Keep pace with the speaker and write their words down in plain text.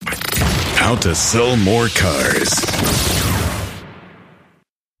how to sell more cars.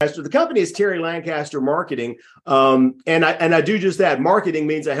 The company is Terry Lancaster Marketing, and I do just that. Marketing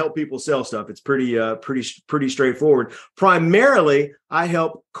means I help people sell stuff. It's pretty straightforward. Primarily, I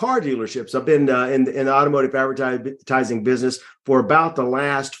help car dealerships. I've been in the automotive advertising business for about the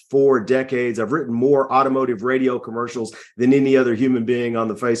last 4 decades. I've written more automotive radio commercials than any other human being on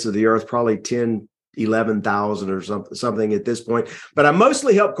the face of the earth, probably 11,000 or something at this point. But I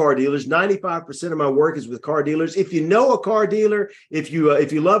mostly help car dealers. 95% of my work is with car dealers. If you know a car dealer, if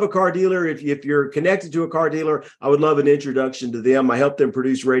you love a car dealer, if you're connected to a car dealer, I would love an introduction to them. I help them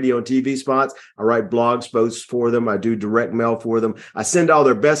produce radio and TV spots. I write blog posts for them. I do direct mail for them. I send all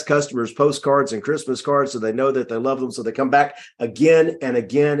their best customers postcards and Christmas cards so they know that they love them, so they come back again and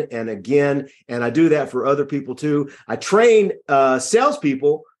again and again. And I do that for other people too. I train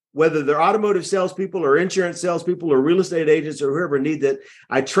salespeople, whether they're automotive salespeople or insurance salespeople or real estate agents or whoever need that.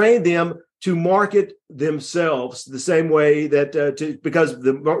 I train them to market themselves the same way that because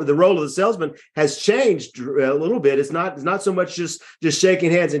the role of the salesman has changed a little bit. It's not so much just shaking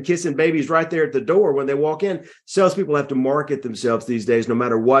hands and kissing babies right there at the door when they walk in. Salespeople have to market themselves these days, no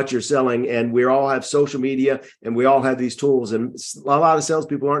matter what you're selling. And we all have social media and we all have these tools. And a lot of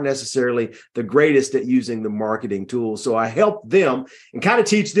salespeople aren't necessarily the greatest at using the marketing tools. So I help them and kind of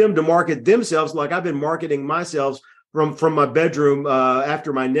teach them to market themselves, like I've been marketing myself from my bedroom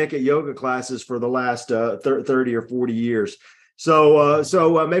after my naked yoga classes for the last 30 or 40 years. So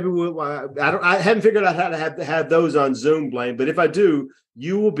maybe I haven't figured out how to have those on Zoom, Blaine, but if I do,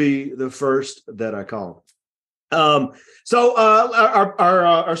 you will be the first that I call. So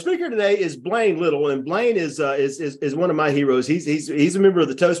our speaker today is Blaine Little, and Blaine is one of my heroes. He's a member of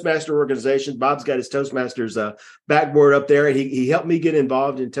the Toastmaster organization. Bob's got his Toastmasters backboard up there. He helped me get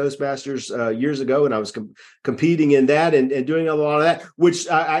involved in Toastmasters years ago, and I was competing in that and doing a lot of that. Which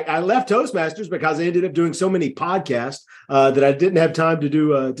I left Toastmasters because I ended up doing so many podcasts that I didn't have time to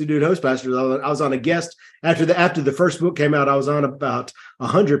do Toastmasters. I was on a guest after the first book came out. I was on about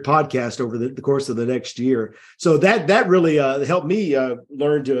 100 podcasts over the course of the next year. So that really helped me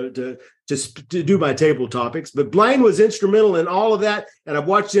learn to do my table topics. But Blaine was instrumental in all of that, and I've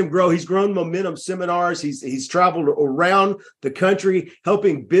watched him grow. He's grown Momentum Seminars. He's traveled around the country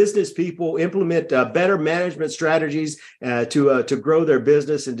helping business people implement better management strategies to grow their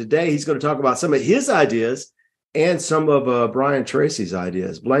business. And today he's going to talk about some of his ideas and some of Brian Tracy's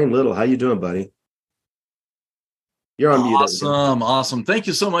ideas. Blaine Little, how you doing, buddy? You're on mute. Awesome. Thank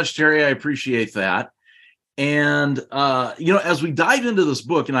you so much, Terry. I appreciate that. And, as we dive into this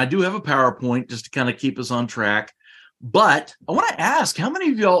book, and I do have a PowerPoint just to kind of keep us on track, but I want to ask how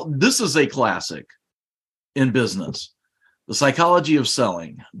many of y'all, this is a classic in business, The Psychology of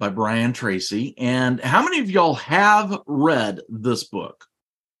Selling by Brian Tracy. And how many of y'all have read this book?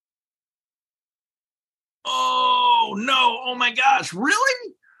 Oh, no. Oh, my gosh.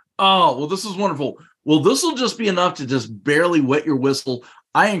 Really? Oh, well, this is wonderful. Well, this will just be enough to just barely wet your whistle.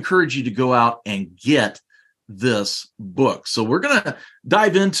 I encourage you to go out and get this book. So we're going to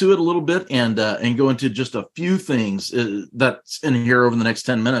dive into it a little bit and go into just a few things that's in here over the next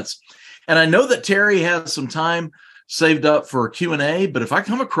 10 minutes. And I know that Terry has some time saved up for Q&A, but if I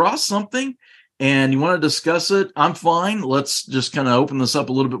come across something and you want to discuss it, I'm fine. Let's just kind of open this up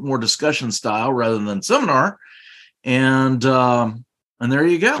a little bit more discussion style rather than seminar. And there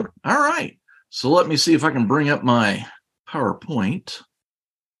you go. All right. So let me see if I can bring up my PowerPoint.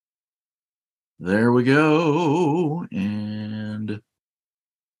 There we go. And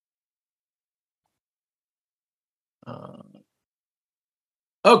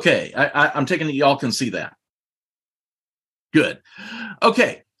okay, I'm taking it y'all can see that. Good.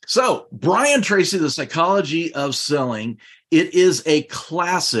 Okay, so Brian Tracy, The Psychology of Selling. It is a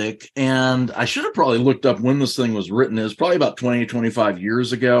classic, and I should have probably looked up when this thing was written. It was probably about 20, 25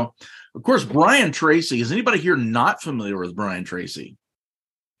 years ago. Of course, Brian Tracy, is anybody here not familiar with Brian Tracy?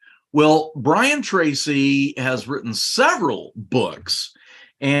 Well, Brian Tracy has written several books.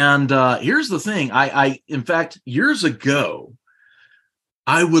 And here's the thing. In fact, years ago,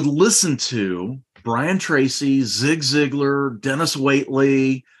 I would listen to Brian Tracy, Zig Ziglar, Dennis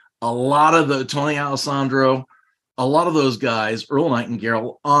Waitley, a lot of the Tony Alessandro, a lot of those guys, Earl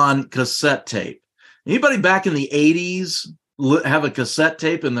Nightingale, on cassette tape. Anybody back in the 80s have a cassette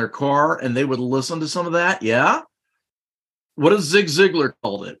tape in their car and they would listen to some of that? Yeah. What does Zig Ziglar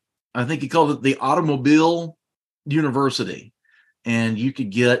called it? I think he called it the Automobile University. And you could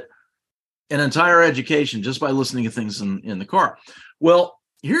get an entire education just by listening to things in the car. Well,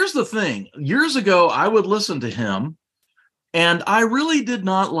 here's the thing. Years ago, I would listen to him, and I really did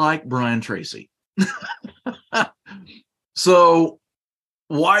not like Brian Tracy. So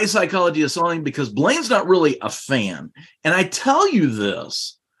why psychology of selling? Because Blaine's not really a fan. And I tell you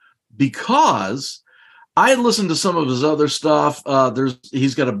this because I had listened to some of his other stuff.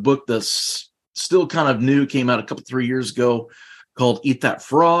 He's got a book that's still kind of new, came out 3 years ago, called Eat That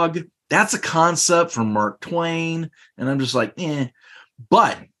Frog. That's a concept from Mark Twain. And I'm just like,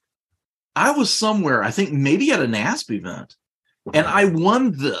 But I was somewhere, I think maybe at an ASP event, and I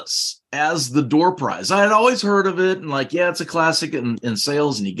won this as the door prize. I had always heard of it and like, yeah, it's a classic in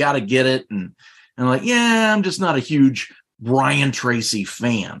sales and you got to get it. And like, yeah, I'm just not a huge Brian Tracy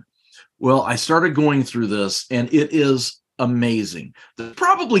fan. Well, I started going through this and it is amazing. There's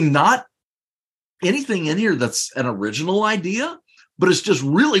probably not anything in here that's an original idea, but it's just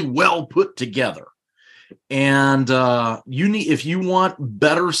really well put together. And if you want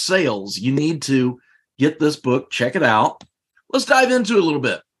better sales, you need to get this book, check it out. Let's dive into it a little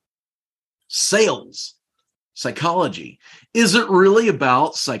bit. Sales, psychology. Is it really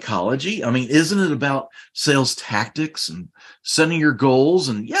about psychology? I mean, isn't it about sales tactics and setting your goals?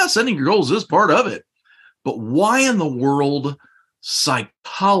 And yeah, setting your goals is part of it. But why in the world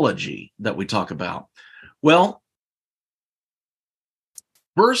psychology that we talk about? Well,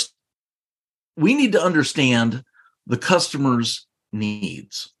 first, we need to understand the customer's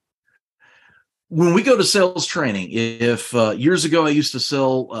needs. When we go to sales training, if years ago I used to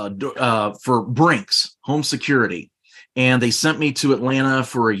sell for Brinks Home Security, and they sent me to Atlanta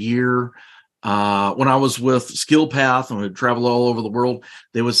for a year. When I was with SkillPath and would travel all over the world,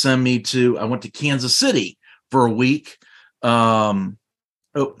 they would send me I went to Kansas City for a week. And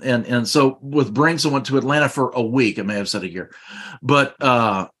so with Brinks, I went to Atlanta for a week. I may have said a year, but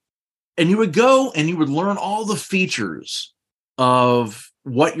and you would go and you would learn all the features of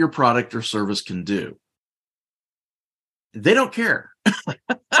what your product or service can do. They don't care.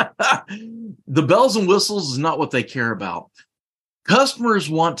 The bells and whistles is not what they care about. Customers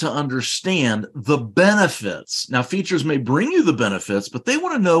want to understand the benefits. Now, features may bring you the benefits, but they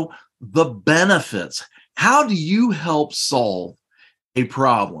want to know the benefits. How do you help solve a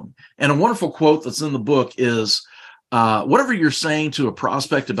problem? And a wonderful quote that's in the book is, whatever you're saying to a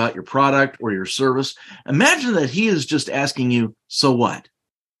prospect about your product or your service, imagine that he is just asking you, so what?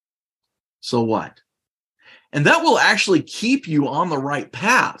 So what? And that will actually keep you on the right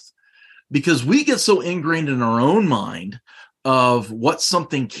path, because we get so ingrained in our own mind of what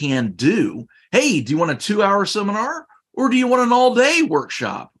something can do. Hey, do you want a 2-hour seminar or do you want an all-day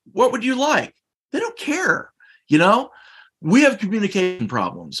workshop? What would you like? They don't care. We have communication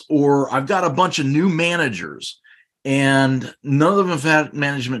problems, or I've got a bunch of new managers and none of them have had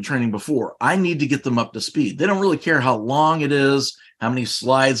management training before. I need to get them up to speed. They don't really care how long it is, how many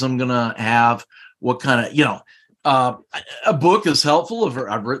slides I'm going to have, what kind of, a book is helpful.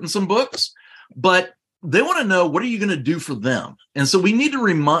 I've written some books, but they want to know, what are you going to do for them? And so we need to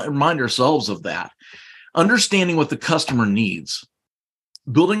remind ourselves of that. Understanding what the customer needs,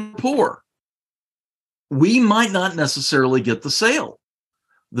 building rapport. We might not necessarily get the sale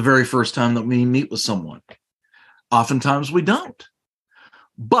the very first time that we meet with someone. Oftentimes we don't,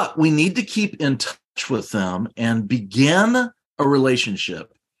 but we need to keep in touch with them and begin a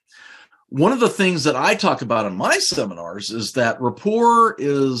relationship. One of the things that I talk about in my seminars is that rapport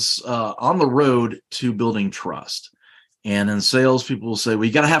is on the road to building trust. And in sales, people will say, well,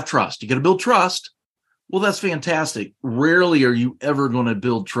 you got to have trust. You got to build trust. Well, that's fantastic. Rarely are you ever going to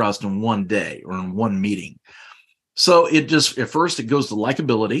build trust in one day or in one meeting. So at first it goes to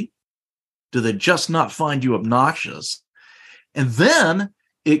likability. Do they just not find you obnoxious? And then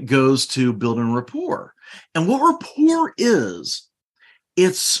it goes to building rapport. And what rapport is,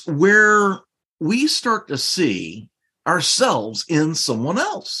 it's where we start to see ourselves in someone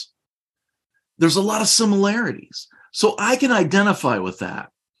else. There's a lot of similarities. So I can identify with that.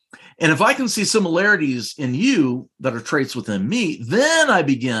 And if I can see similarities in you that are traits within me, then I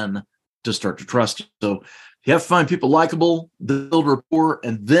begin to start to trust you. So you have to find people likable, build rapport,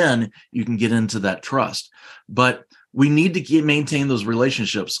 and then you can get into that trust. But we need to maintain those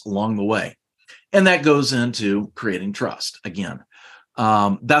relationships along the way. And that goes into creating trust. Again,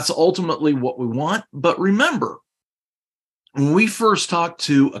 that's ultimately what we want. But remember, when we first talk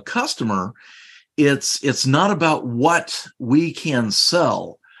to a customer, it's not about what we can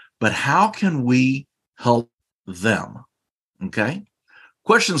sell, but how can we help them? Okay?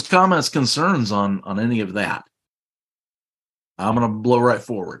 Questions, comments, concerns on any of that? I'm going to blow right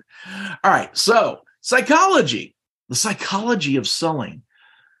forward. All right. So psychology, the psychology of selling.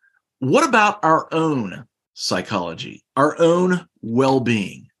 What about our own psychology, our own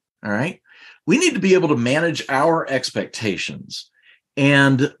well-being? All right. We need to be able to manage our expectations.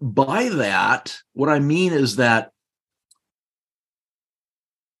 And by that, what I mean is that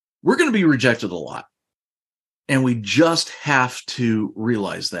we're going to be rejected a lot. And we just have to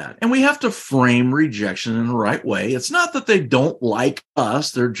realize that. And we have to frame rejection in the right way. It's not that they don't like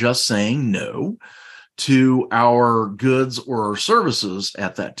us. They're just saying no to our goods or our services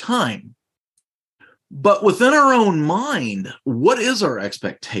at that time. But within our own mind, what is our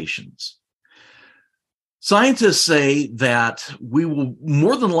expectations? Scientists say that we will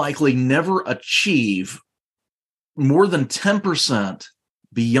more than likely never achieve more than 10%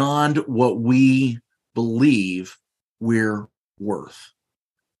 beyond what we believe we're worth.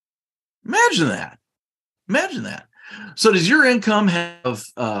 Imagine that. Imagine that. So does your income have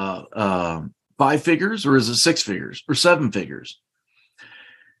 5 figures, or is it 6 figures or 7 figures?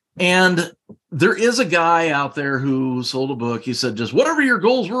 And there is a guy out there who sold a book. He said, just whatever your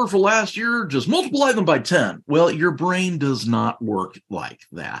goals were for last year, just multiply them by 10. Well, your brain does not work like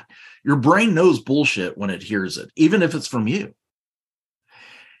that. Your brain knows bullshit when it hears it, even if it's from you.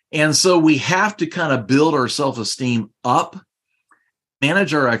 And so we have to kind of build our self-esteem up,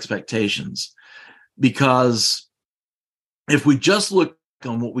 manage our expectations, because if we just look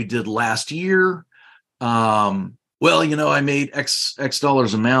on what we did last year, well, I made X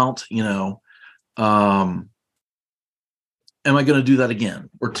dollars amount, am I going to do that again,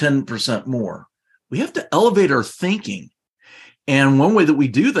 or 10% more? We have to elevate our thinking. And one way that we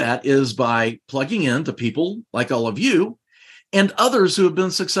do that is by plugging into people like all of you and others who have been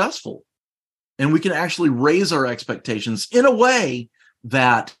successful. And we can actually raise our expectations in a way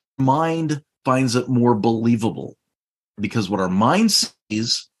that mind finds it more believable, because what our mind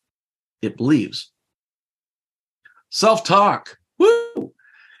sees, it believes. Self-talk. Woo!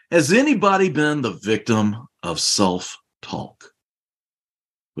 Has anybody been the victim of self-talk?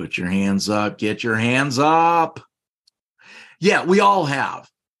 Put your hands up. Get your hands up. Yeah, we all have.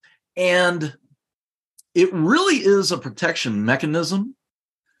 And it really is a protection mechanism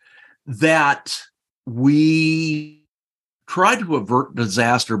that we try to avert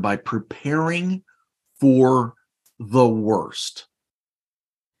disaster by preparing for the worst.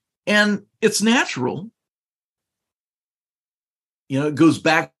 And it's natural. It goes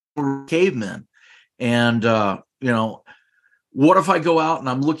back to cavemen. And, what if I go out and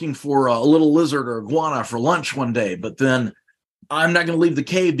I'm looking for a little lizard or iguana for lunch one day, but then I'm not going to leave the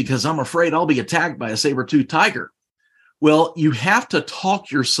cave because I'm afraid I'll be attacked by a saber-toothed tiger? Well, you have to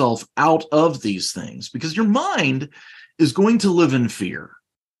talk yourself out of these things, because your mind is going to live in fear.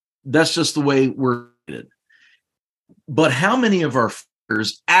 That's just the way we're rated. But how many of our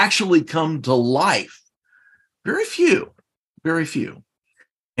fears actually come to life? Very few. Very few.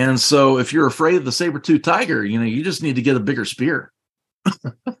 And so if you're afraid of the saber-toothed tiger, you just need to get a bigger spear.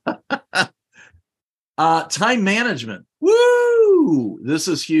 Time management. Woo! This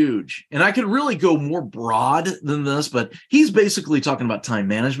is huge. And I could really go more broad than this, but he's basically talking about time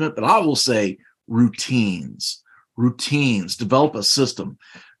management. But I will say routines. Routines. Develop a system.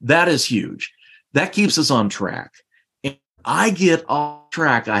 That is huge. That keeps us on track. And I get off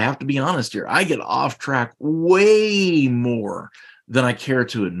track. I have to be honest here. I get off track way more than I care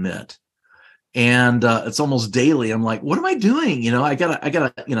to admit. And it's almost daily. I'm like, what am I doing? I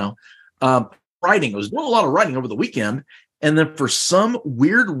gotta, writing. I was doing a lot of writing over the weekend. And then for some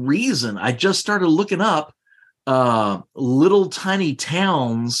weird reason, I just started looking up little tiny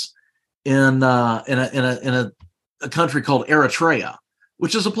towns in a country called Eritrea,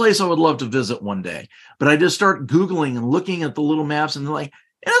 which is a place I would love to visit one day. But I just start Googling and looking at the little maps, and and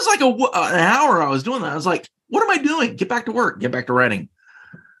it's like an hour I was doing that. I was like, what am I doing? Get back to work, get back to writing.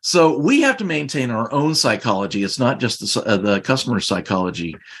 So we have to maintain our own psychology. It's not just the customer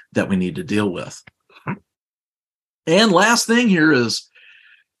psychology that we need to deal with. And last thing here is,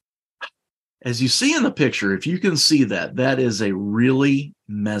 as you see in the picture, if you can see that, that is a really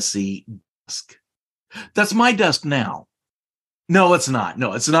messy desk. That's my desk now. No, it's not.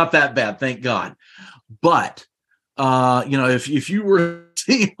 No, it's not that bad. Thank God. But, if you were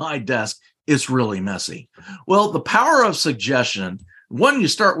seeing my desk, it's really messy. Well, the power of suggestion, one, you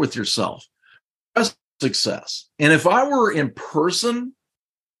start with yourself. Success. And if I were in person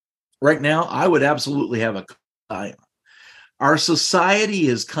right now, I would absolutely have a time. Our society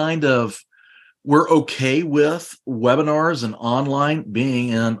is we're okay with webinars and online being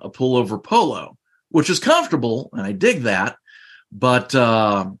in a pullover polo, which is comfortable, and I dig that. But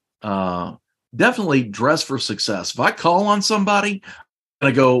definitely dress for success. If I call on somebody, I'm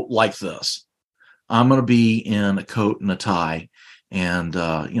going to go like this. I'm going to be in a coat and a tie, and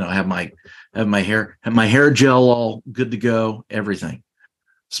have my hair gel all good to go, everything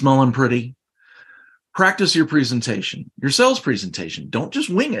smelling pretty. Practice your presentation, your sales presentation. Don't just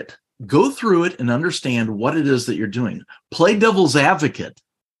wing it. Go through it and understand what it is that you're doing. Play devil's advocate.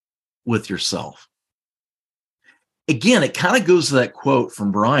 with yourself. Again, it kind of goes to that quote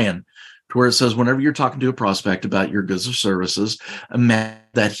from Brian, to where it says, whenever you're talking to a prospect about your goods or services, imagine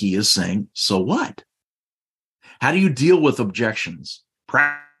that he is saying, so what? How do you deal with objections?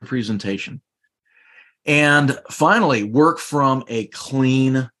 Presentation. And finally, work from a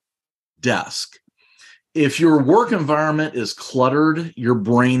clean desk. If your work environment is cluttered, your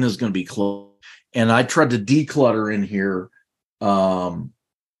brain is going to be cluttered. And I tried to declutter in here over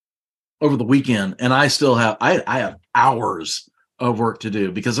the weekend, and I still have I have hours of work to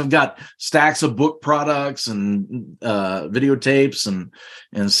do because I've got stacks of book products and videotapes and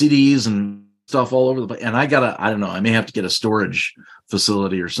CDs and stuff all over the place. And I don't know, I may have to get a storage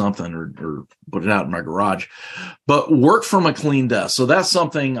facility or something, or put it out in my garage, but work from a clean desk. So that's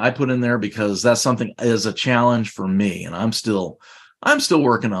something I put in there because that's something is a challenge for me. And I'm still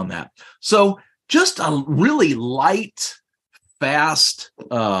working on that. So just a really light, fast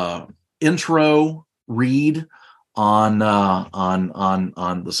intro read on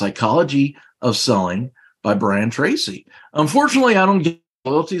the Psychology of Selling by Brian Tracy. Unfortunately, I don't get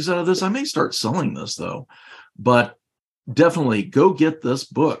royalties out of this. I may start selling this though, but definitely go get this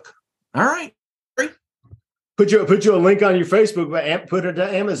book. All right. Great. Put you a link on your Facebook, but put it to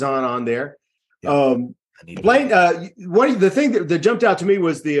Amazon on there. Yeah. Blaine, one of the thing that jumped out to me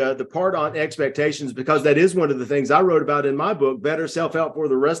was the part on expectations, because that is one of the things I wrote about in my book, Better Self-Help for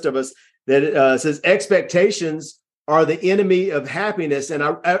the Rest of Us, that it says expectations are the enemy of happiness. And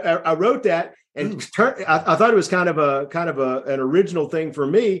I wrote that, and I thought it was kind of an original thing for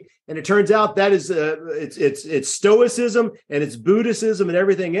me. And it turns out that is it's Stoicism and it's Buddhism and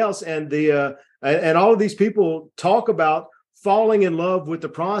everything else. And and all of these people talk about falling in love with the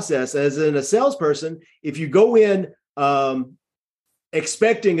process. As in a salesperson, if you go in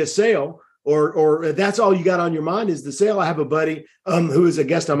expecting a sale, or that's all you got on your mind is the sale. I have a buddy who is a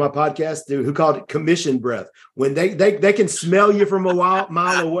guest on my podcast who called it commission breath. When they can smell you from a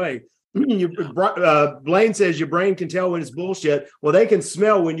mile away. Blaine says your brain can tell when it's bullshit. Well, they can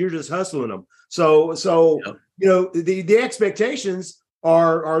smell when you're just hustling them. So yep. You know, the expectations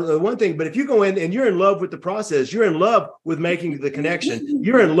are the one thing, but if you go in and you're in love with the process, you're in love with making the connection,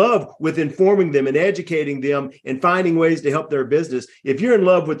 you're in love with informing them and educating them and finding ways to help their business. If you're in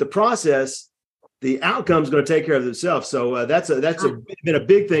love with the process, the outcome's going to take care of themselves. So that's been a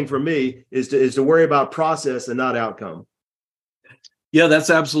big thing for me is to worry about process and not outcome. Yeah, that's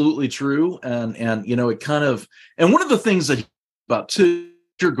absolutely true. And you know, it kind of, and one of the things that about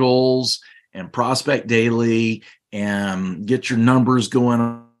your goals and prospect daily and get your numbers going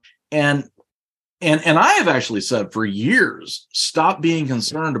on. And I have actually said for years, stop being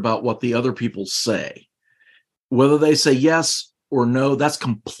concerned about what the other people say. Whether they say yes or no, that's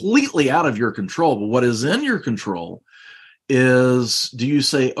completely out of your control. But what is in your control is, do you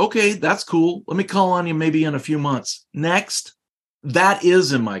say, okay, that's cool. Let me call on you maybe in a few months. Next, that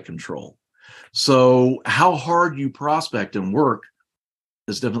is in my control. So how hard you prospect and work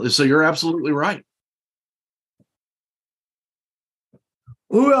is definitely, so you're absolutely right.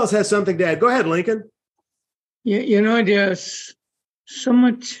 Who else has something to add? Go ahead, Lincoln. You know, there's so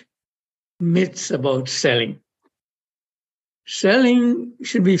much myths about selling. Selling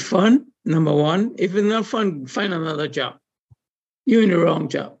should be fun, number one. If it's not fun, find another job. You're in the wrong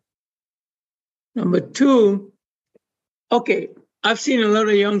job. Number two, okay, I've seen a lot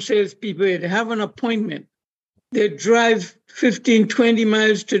of young salespeople, they have an appointment. They drive 15, 20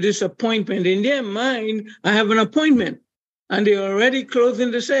 miles to this appointment. In their mind, I have an appointment. And they're already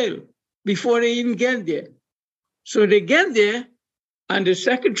closing the sale before they even get there. So they get there, and the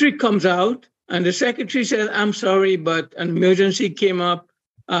secretary comes out, and the secretary says, I'm sorry, but an emergency came up,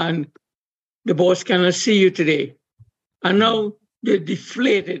 and the boss cannot see you today. And now they're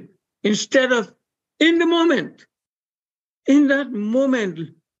deflated. Instead of, in that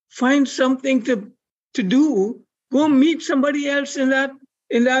moment, find something to do, go meet somebody else in that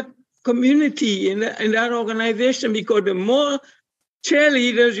community, in that organization, because the more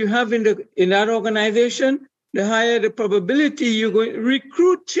cheerleaders you have in that organization, the higher the probability you're going to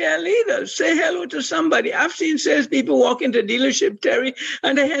recruit cheerleaders. Say hello to somebody. I've seen salespeople walk into dealership, Terry,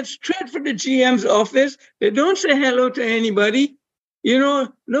 and they head straight for the GM's office. They don't say hello to anybody. You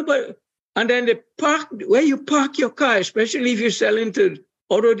know, nobody. And then they park where you park your car, especially if you're selling to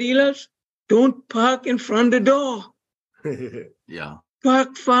auto dealers. Don't park in front of the door. Yeah.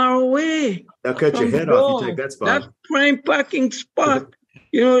 Park far away. They'll cut your head off. You take that spot. That prime parking spot,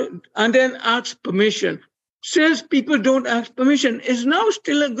 you know, and then ask permission. Salespeople don't ask permission. Is now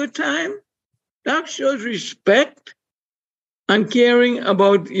still a good time? That shows respect and caring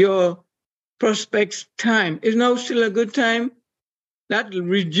about your prospect's time. Is now still a good time? That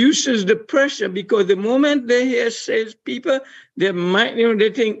reduces the pressure, because the moment they hear salespeople, they might, they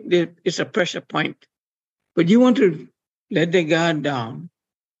think that it's a pressure point. But you want to let the guard down.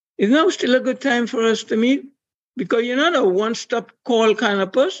 Is now still a good time for us to meet? Because you're not a one-stop call kind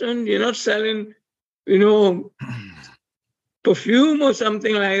of person. You're not selling, perfume or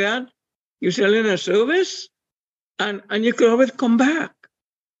something like that. You're selling a service, and you can always come back.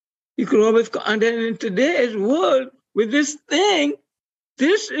 You can always come. And then in today's world, with this thing,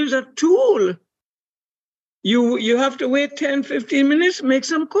 this is a tool. You have to wait 10, 15 minutes, make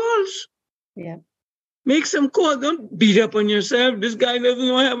some calls. Yeah. Make some calls. Don't beat up on yourself. This guy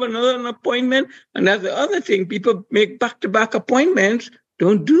doesn't want to have another appointment. And that's the other thing. People make back-to-back appointments.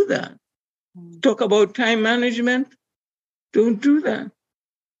 Don't do that. Talk about time management. Don't do that.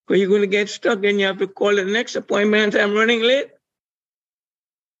 Because you're going to get stuck and you have to call the next appointment. I'm running late.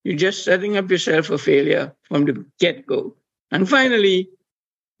 You're just setting up yourself for failure from the get-go. And finally,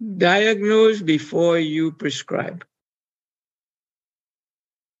 diagnose before you prescribe.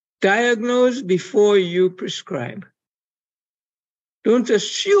 Diagnose before you prescribe. Don't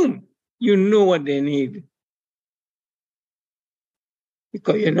assume you know what they need.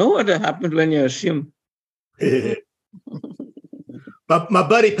 Because you know what happens when you assume. My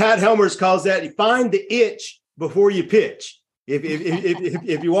buddy Pat Helmers calls that, you find the itch before you pitch.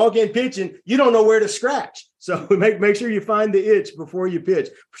 If you walk in pitching, you don't know where to scratch. So make sure you find the itch before you pitch.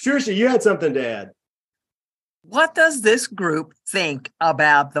 Patricia, you had something to add. What does this group think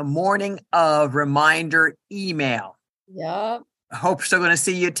about the morning of reminder email? Yep. I hope we're still going to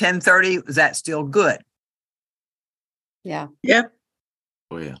see you at 10:30. Is that still good? Yeah. Yep.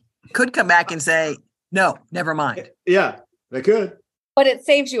 Oh, yeah. Could come back and say, no, never mind. Yeah, they could. But it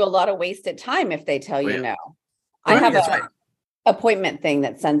saves you a lot of wasted time if they tell you no. I have an appointment thing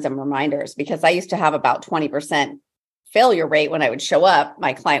that sends them reminders, because I used to have about 20% failure rate when I would show up.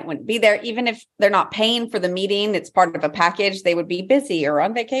 My client wouldn't be there. Even if they're not paying for the meeting, it's part of a package, they would be busy or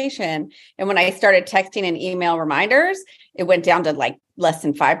on vacation. And when I started texting and email reminders, it went down to like less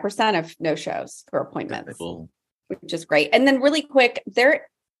than 5% of no-shows for appointments, which is great. And then really quick,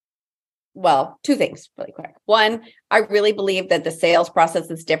 two things really quick. One, I really believe that the sales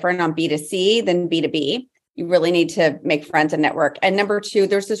process is different on B2C than B2B. You really need to make friends and network. And number two,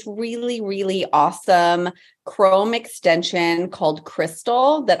 there's this really, really awesome Chrome extension called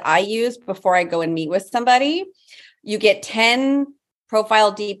Crystal that I use before I go and meet with somebody. You get 10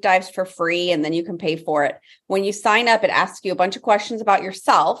 profile deep dives for free, and then you can pay for it. When you sign up, it asks you a bunch of questions about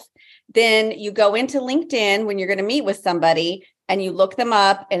yourself. Then you go into LinkedIn when you're going to meet with somebody, and you look them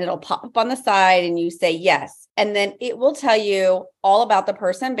up, and it'll pop up on the side, and you say yes. And then it will tell you all about the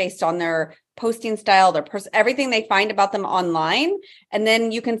person based on their posting style, everything they find about them online. And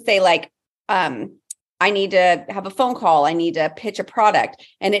then you can say like, I need to have a phone call. I need to pitch a product.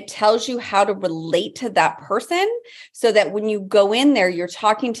 And it tells you how to relate to that person so that when you go in there, you're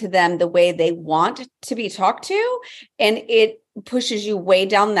talking to them the way they want to be talked to. And it pushes you way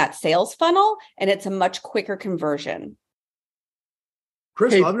down that sales funnel. And it's a much quicker conversion.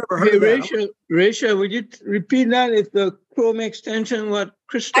 Crystal, I've never heard of that. Rachel, would you repeat that? It's the Chrome extension, what,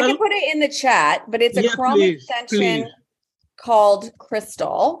 Crystal? I can put it in the chat, but it's a Chrome extension called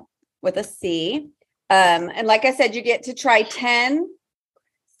Crystal with a C. And like I said, you get to try 10.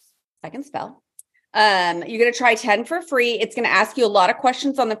 I can spell. You're going to try 10 for free. It's going to ask you a lot of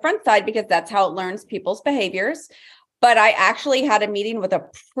questions on the front side because that's how it learns people's behaviors. But I actually had a meeting with a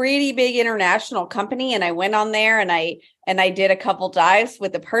pretty big international company, and I went on there and I did a couple dives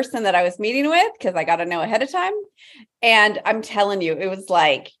with the person that I was meeting with because I got to know ahead of time. And I'm telling you, it was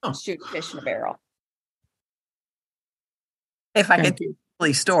like shooting fish in a barrel. If I could tell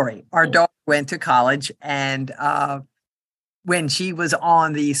a story, our daughter went to college, and when she was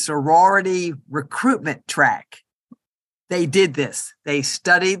on the sorority recruitment track, they did this. They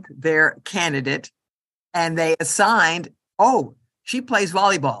studied their candidate. And they assigned, she plays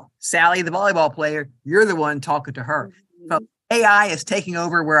volleyball. Sally, the volleyball player, you're the one talking to her. So AI is taking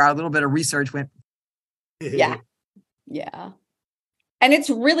over where our little bit of research went. Yeah. And it's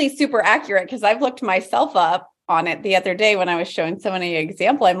really super accurate because I've looked myself up on it the other day when I was showing somebody an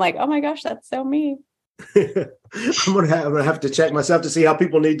example. I'm like, oh my gosh, that's so me. I'm gonna have to check myself to see how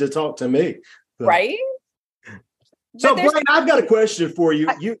people need to talk to me. So. Right? So, Blaine, I've got a question for you.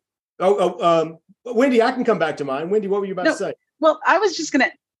 Wendy, I can come back to mine. Wendy, what were you about to say? Well, I was just gonna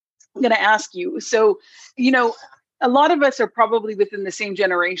ask you. So, a lot of us are probably within the same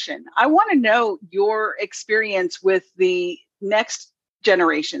generation. I want to know your experience with the next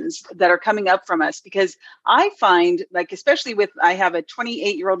generations that are coming up from us, because I find, like, especially I have a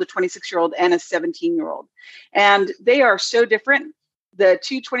 28-year-old, a 26-year-old, and a 17-year-old, and they are so different. the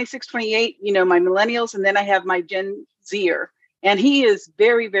 26, 28, my millennials, and then I have my Gen Zer. And he is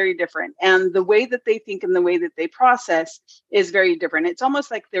very, very different. And the way that they think and the way that they process is very different. It's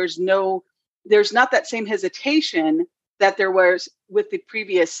almost like there's not that same hesitation that there was with the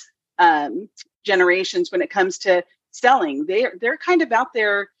previous generations when it comes to selling. They're kind of out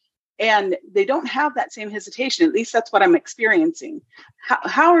there and they don't have that same hesitation. At least that's what I'm experiencing.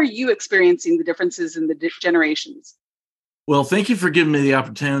 How are you experiencing the differences in the generations? Well, thank you for giving me the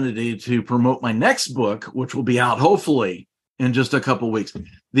opportunity to promote my next book, which will be out hopefully in just a couple of weeks.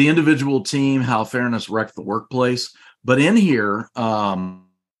 The Individual Team, How Fairness Wrecked the Workplace. But in here,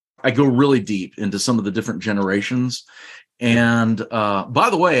 I go really deep into some of the different generations. And by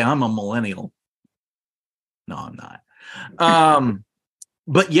the way, I'm a millennial. No, I'm not.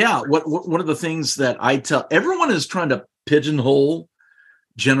 But yeah, one of the things that I tell everyone is trying to pigeonhole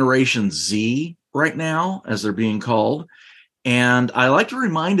Generation Z right now, as they're being called. And I like to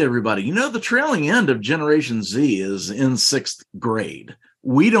remind everybody, the trailing end of Generation Z is in 6th grade.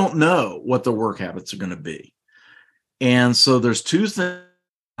 We don't know what the work habits are going to be. And so there's three things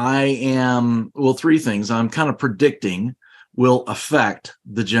I'm kind of predicting will affect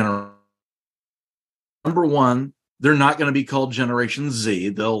the generation. Number one, they're not going to be called Generation Z.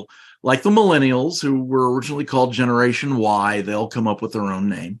 They'll, like the millennials who were originally called Generation Y, they'll come up with their own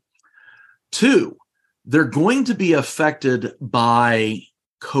name. 2, they're going to be affected by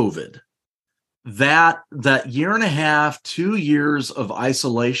COVID. That year and a half, 2 years of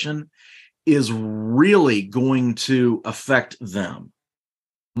isolation is really going to affect them.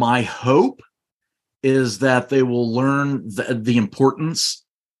 My hope is that they will learn the importance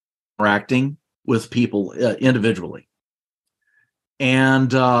of interacting with people individually.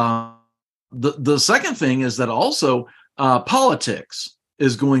 And the second thing is that also politics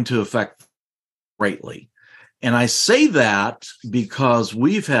is going to affect greatly. And I say that because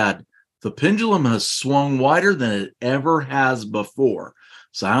the pendulum has swung wider than it ever has before.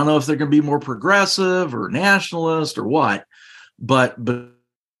 So I don't know if they're going to be more progressive or nationalist or what, but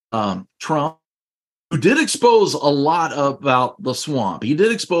Trump, who did expose a lot about the swamp, he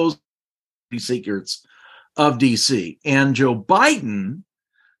did expose the secrets of DC, and Joe Biden,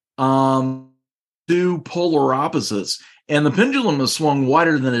 two polar opposites. And the pendulum has swung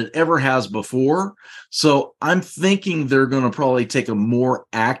wider than it ever has before. So I'm thinking they're going to probably take a more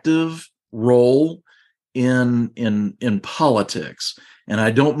active role in politics. And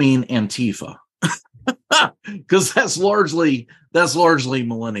I don't mean Antifa, because that's largely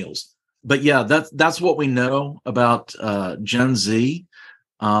millennials. But yeah, that's what we know about Gen Z.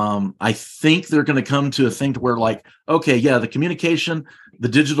 I think they're going to come to a thing to where, like, okay, yeah, the communication, the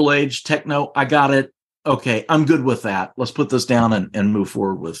digital age, techno, I got it. Okay, I'm good with that. Let's put this down and move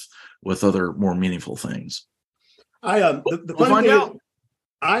forward with other more meaningful things. We'll find out.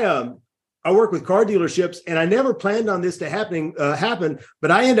 I work with car dealerships, and I never planned on this to happen,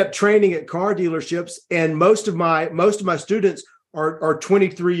 but I end up training at car dealerships, and most of my students are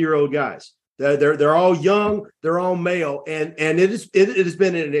 23-year-old guys. They're all young, they're all male, and it has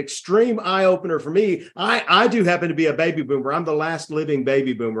been an extreme eye opener for me. I do happen to be a baby boomer. I'm the last living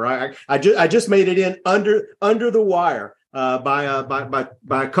baby boomer. I just made it in under the wire by a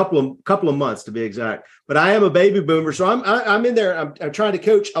couple of months, to be exact. But I am a baby boomer, so I'm in there. I'm trying to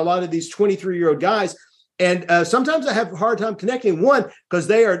coach a lot of these 23-year-old guys, and sometimes I have a hard time connecting. One, because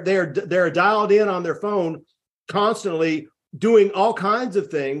they're dialed in on their phone constantly, doing all kinds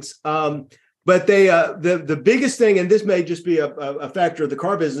of things. But they the biggest thing, and this may just be a factor of the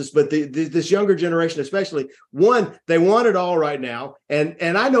car business, but this younger generation especially, one, they want it all right now. And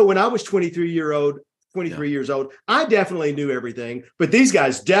I know when I was 23 years old, I definitely knew everything, but these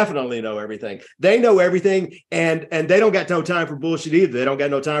guys definitely know everything. They know everything, and they don't got no time for bullshit either. They don't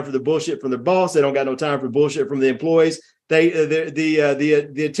got no time for the bullshit from their boss. They don't got no time for bullshit from the employees.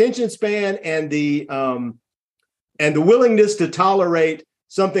 The attention span and the willingness to tolerate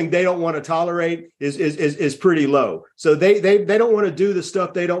something they don't want to tolerate is pretty low. So they don't want to do the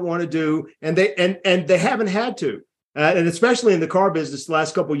stuff they don't want to do, and they haven't had to. And especially in the car business, the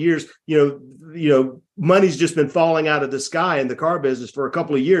last couple of years, money's just been falling out of the sky in the car business for a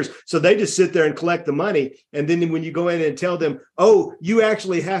couple of years. So they just sit there and collect the money. And then when you go in and tell them, oh, you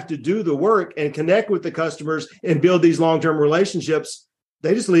actually have to do the work and connect with the customers and build these long-term relationships,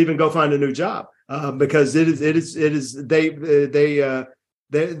 they just leave and go find a new job because their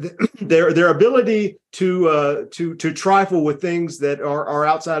ability to trifle with things that are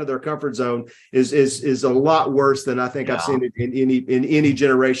outside of their comfort zone is a lot worse than I think I've seen it in any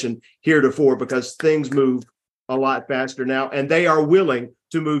generation heretofore, because things move a lot faster now, and they are willing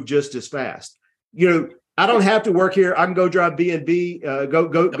to move just as fast. I don't have to work here. I can go drive B&B, go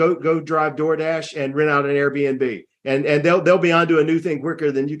drive DoorDash and rent out an Airbnb. And they'll be onto a new thing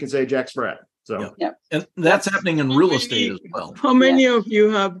quicker than you can say Jack Sprat. So and that's happening in real estate as well. How many of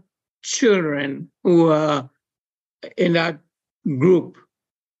you have children who are in that group?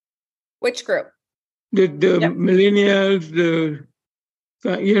 Which group? The millennials,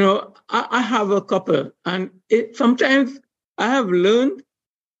 I have a couple, and sometimes I have learned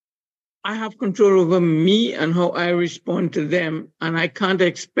I have control over me and how I respond to them, and I can't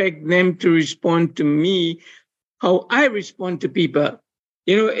expect them to respond to me how I respond to people.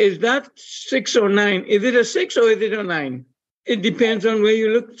 Is that 6 or 9? Is it a 6 or is it a 9? It depends on where you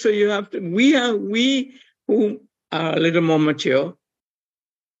look. So you have to. We who are a little more mature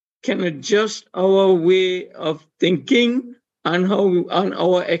can adjust our way of thinking and on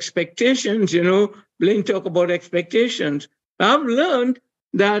our expectations. Blaine talk about expectations. I've learned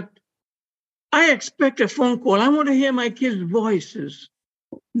that I expect a phone call. I want to hear my kids' voices.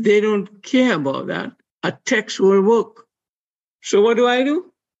 They don't care about that. A text will work. So what do?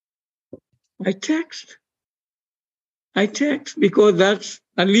 I text because that's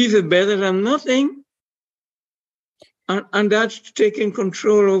at least better than nothing. And that's taking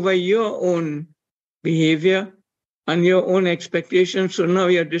control over your own behavior and your own expectations. So now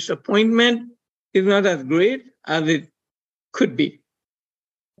your disappointment is not as great as it could be.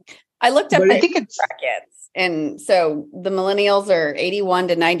 I looked up the brackets. And so the millennials are 81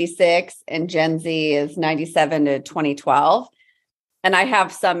 to 96 and Gen Z is 97 to 2012. And I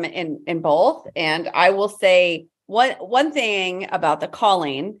have some in both. And I will say one thing about the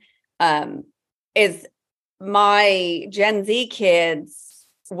calling is my Gen Z kids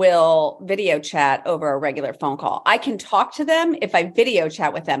will video chat over a regular phone call. I can talk to them if I video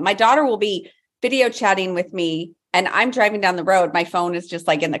chat with them. My daughter will be video chatting with me and I'm driving down the road. My phone is just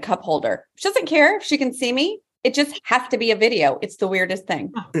like in the cup holder. She doesn't care if she can see me. It just has to be a video. It's the weirdest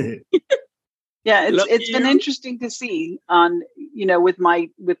thing. Yeah, it's been interesting to see on, with my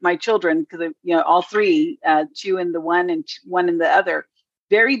children, because all three, 2 in the one and 1 in the other,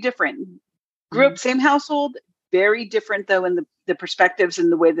 very different. Grew up same household, very different though in the perspectives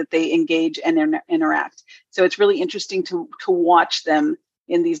and the way that they engage and interact. So it's really interesting to watch them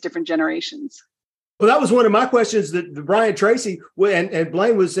in these different generations. Well, that was one of my questions that Brian Tracy and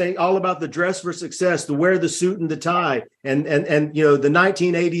Blaine was saying all about the dress for success, the wear the suit and the tie, and the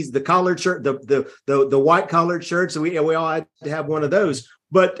 1980s, the collared shirt, the white collared shirts. So we all had to have one of those.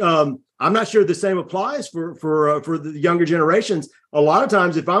 But I'm not sure the same applies for the younger generations. A lot of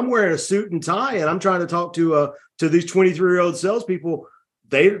times, if I'm wearing a suit and tie and I'm trying to talk to these 23-year-old salespeople,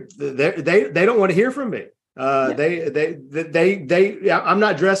 they don't want to hear from me. I'm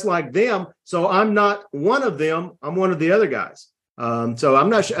not dressed like them, so I'm not one of them. I'm one of the other guys. So I'm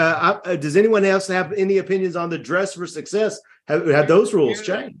not sure. Does anyone else have any opinions on the dress for success? Have those rules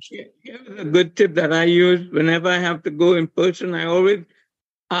changed? Here's a good tip that I use whenever I have to go in person. I always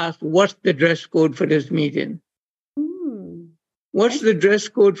ask, "What's the dress code for this meeting?" What's the dress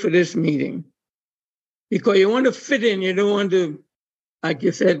code for this meeting? Because you want to fit in. You don't want to, like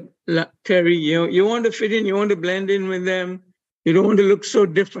you said, Terry, you want to fit in, you want to blend in with them. You don't want to look so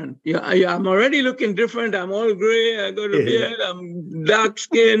different. I'm already looking different. I'm all gray. I got a beard. I'm dark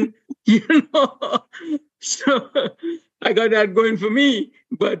skinned, So I got that going for me.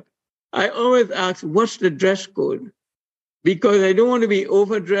 But I always ask, what's the dress code? Because I don't want to be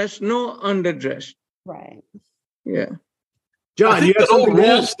overdressed, no underdressed. Right. Yeah. John, I think the old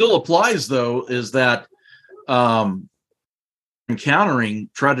rule still applies, though, is that encountering,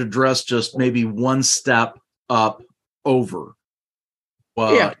 try to dress just maybe one step up over.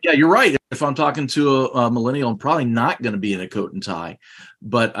 Well, yeah, you're right. If I'm talking to a millennial, I'm probably not going to be in a coat and tie.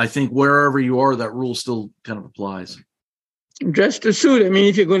 But I think wherever you are, that rule still kind of applies. Dress to suit. I mean,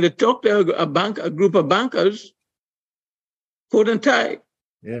 if you're going to talk to a group of bankers, coat and tie.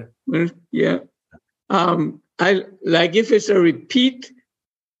 Yeah. Yeah. I like if it's a repeat.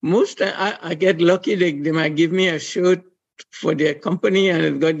 Most I get lucky. They might give me a shirt for their company and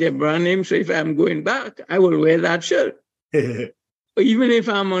it's got their brand name. So if I'm going back, I will wear that shirt. Even if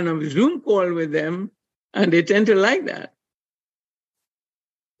I'm on a Zoom call with them, and they tend to like that.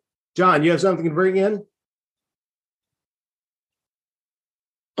 John, you have something to bring in?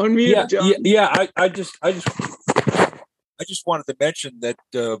 Unmute, John. Yeah. I just wanted to mention that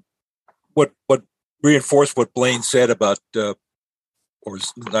what reinforced what Blaine said about, I'm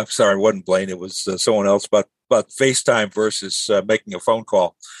sorry, it wasn't Blaine, it was someone else about FaceTime versus making a phone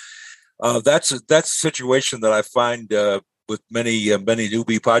call. That's a situation that I find with many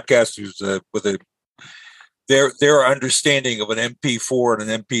newbie podcasters with their understanding of an MP4 and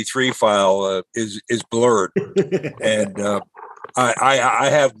an MP3 file is blurred. And I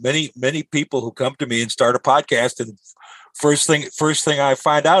have many people who come to me and start a podcast, and first thing I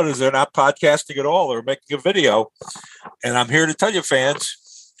find out is they're not podcasting at all. They're making a video. And I'm here to tell you,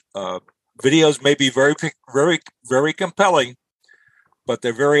 fans, videos may be very, very, very compelling, but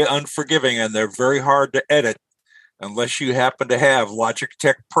they're very unforgiving and they're very hard to edit unless you happen to have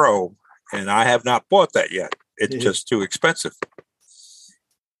Logitech Pro. And I have not bought that yet. It's just too expensive.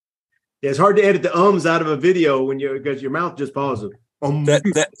 Yeah, it's hard to edit the ums out of a video because your mouth just pauses.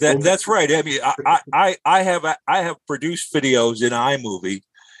 That's right. I mean, I have produced videos in iMovie,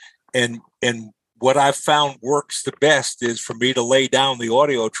 and what I've found works the best is for me to lay down the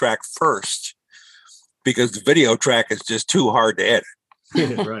audio track first, because the video track is just too hard to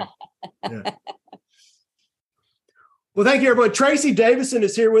edit. Right. Yeah. Well, thank you, everyone. Tracy Davison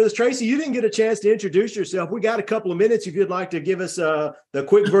is here with us. Tracy, you didn't get a chance to introduce yourself. We got a couple of minutes if you'd like to give us the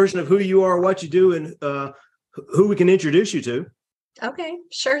quick version of who you are, what you do, and who we can introduce you to. Okay,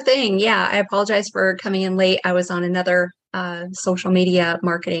 sure thing. Yeah, I apologize for coming in late. I was on another social media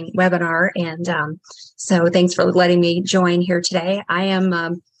marketing webinar, and so thanks for letting me join here today. I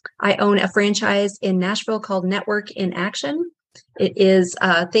own a franchise in Nashville called Network in Action. It is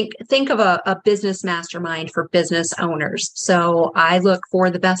think of a business mastermind for business owners. So I look for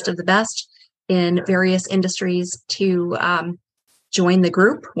the best of the best in various industries to join the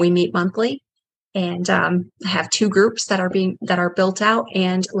group. We meet monthly, and have two groups that are built out,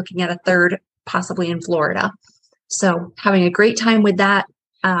 and looking at a third possibly in Florida. So having a great time with that.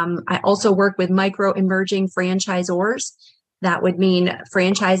 I also work with micro emerging franchisors. That would mean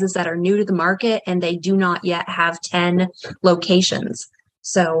franchises that are new to the market and they do not yet have 10 locations.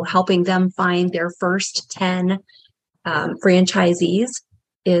 So helping them find their first 10 franchisees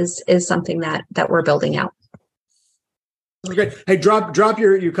is something that we're building out. Okay. Hey, drop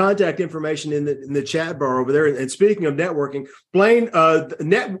your contact information in the chat bar over there. And speaking of networking, Blaine,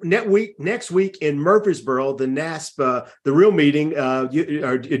 next week in Murfreesboro, the NASP, the real meeting.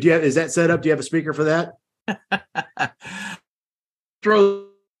 Is that set up? Do you have a speaker for that?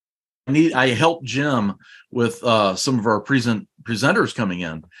 I helped Jim with some of our presenters coming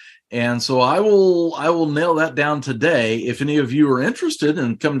in, and so I will nail that down today. If any of you are interested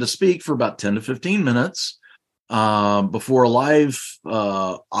in coming to speak for about 10 to 15 minutes before a live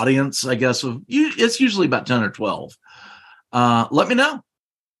audience, I guess it's usually about 10 or 12. Let me know.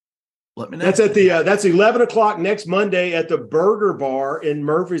 That's at that's 11 o'clock next Monday at the Burger Bar in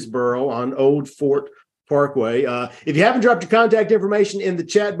Murfreesboro on Old Fort Parkway. If you haven't dropped your contact information in the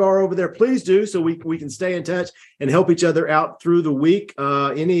chat bar over there, please do, so we can stay in touch and help each other out through the week.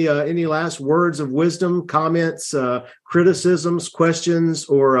 Any last words of wisdom, comments, criticisms, questions,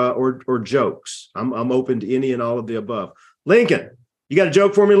 or jokes? I'm open to any and all of the above. Lincoln, you got a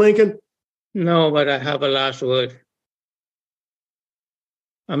joke for me, Lincoln? No, but I have a last word.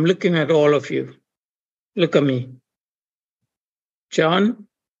 I'm looking at all of you. Look at me. John,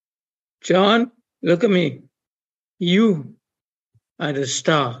 look at me. You are the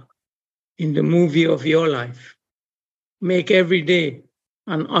star in the movie of your life. Make every day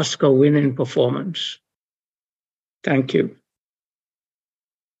an Oscar-winning performance. Thank you.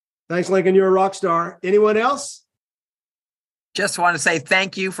 Thanks, Lincoln. You're a rock star. Anyone else? Just want to say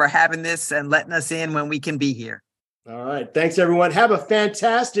thank you for having this and letting us in when we can be here. All right. Thanks, everyone. Have a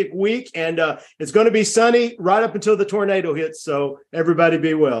fantastic week. And it's going to be sunny right up until the tornado hits. So everybody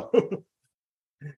be well.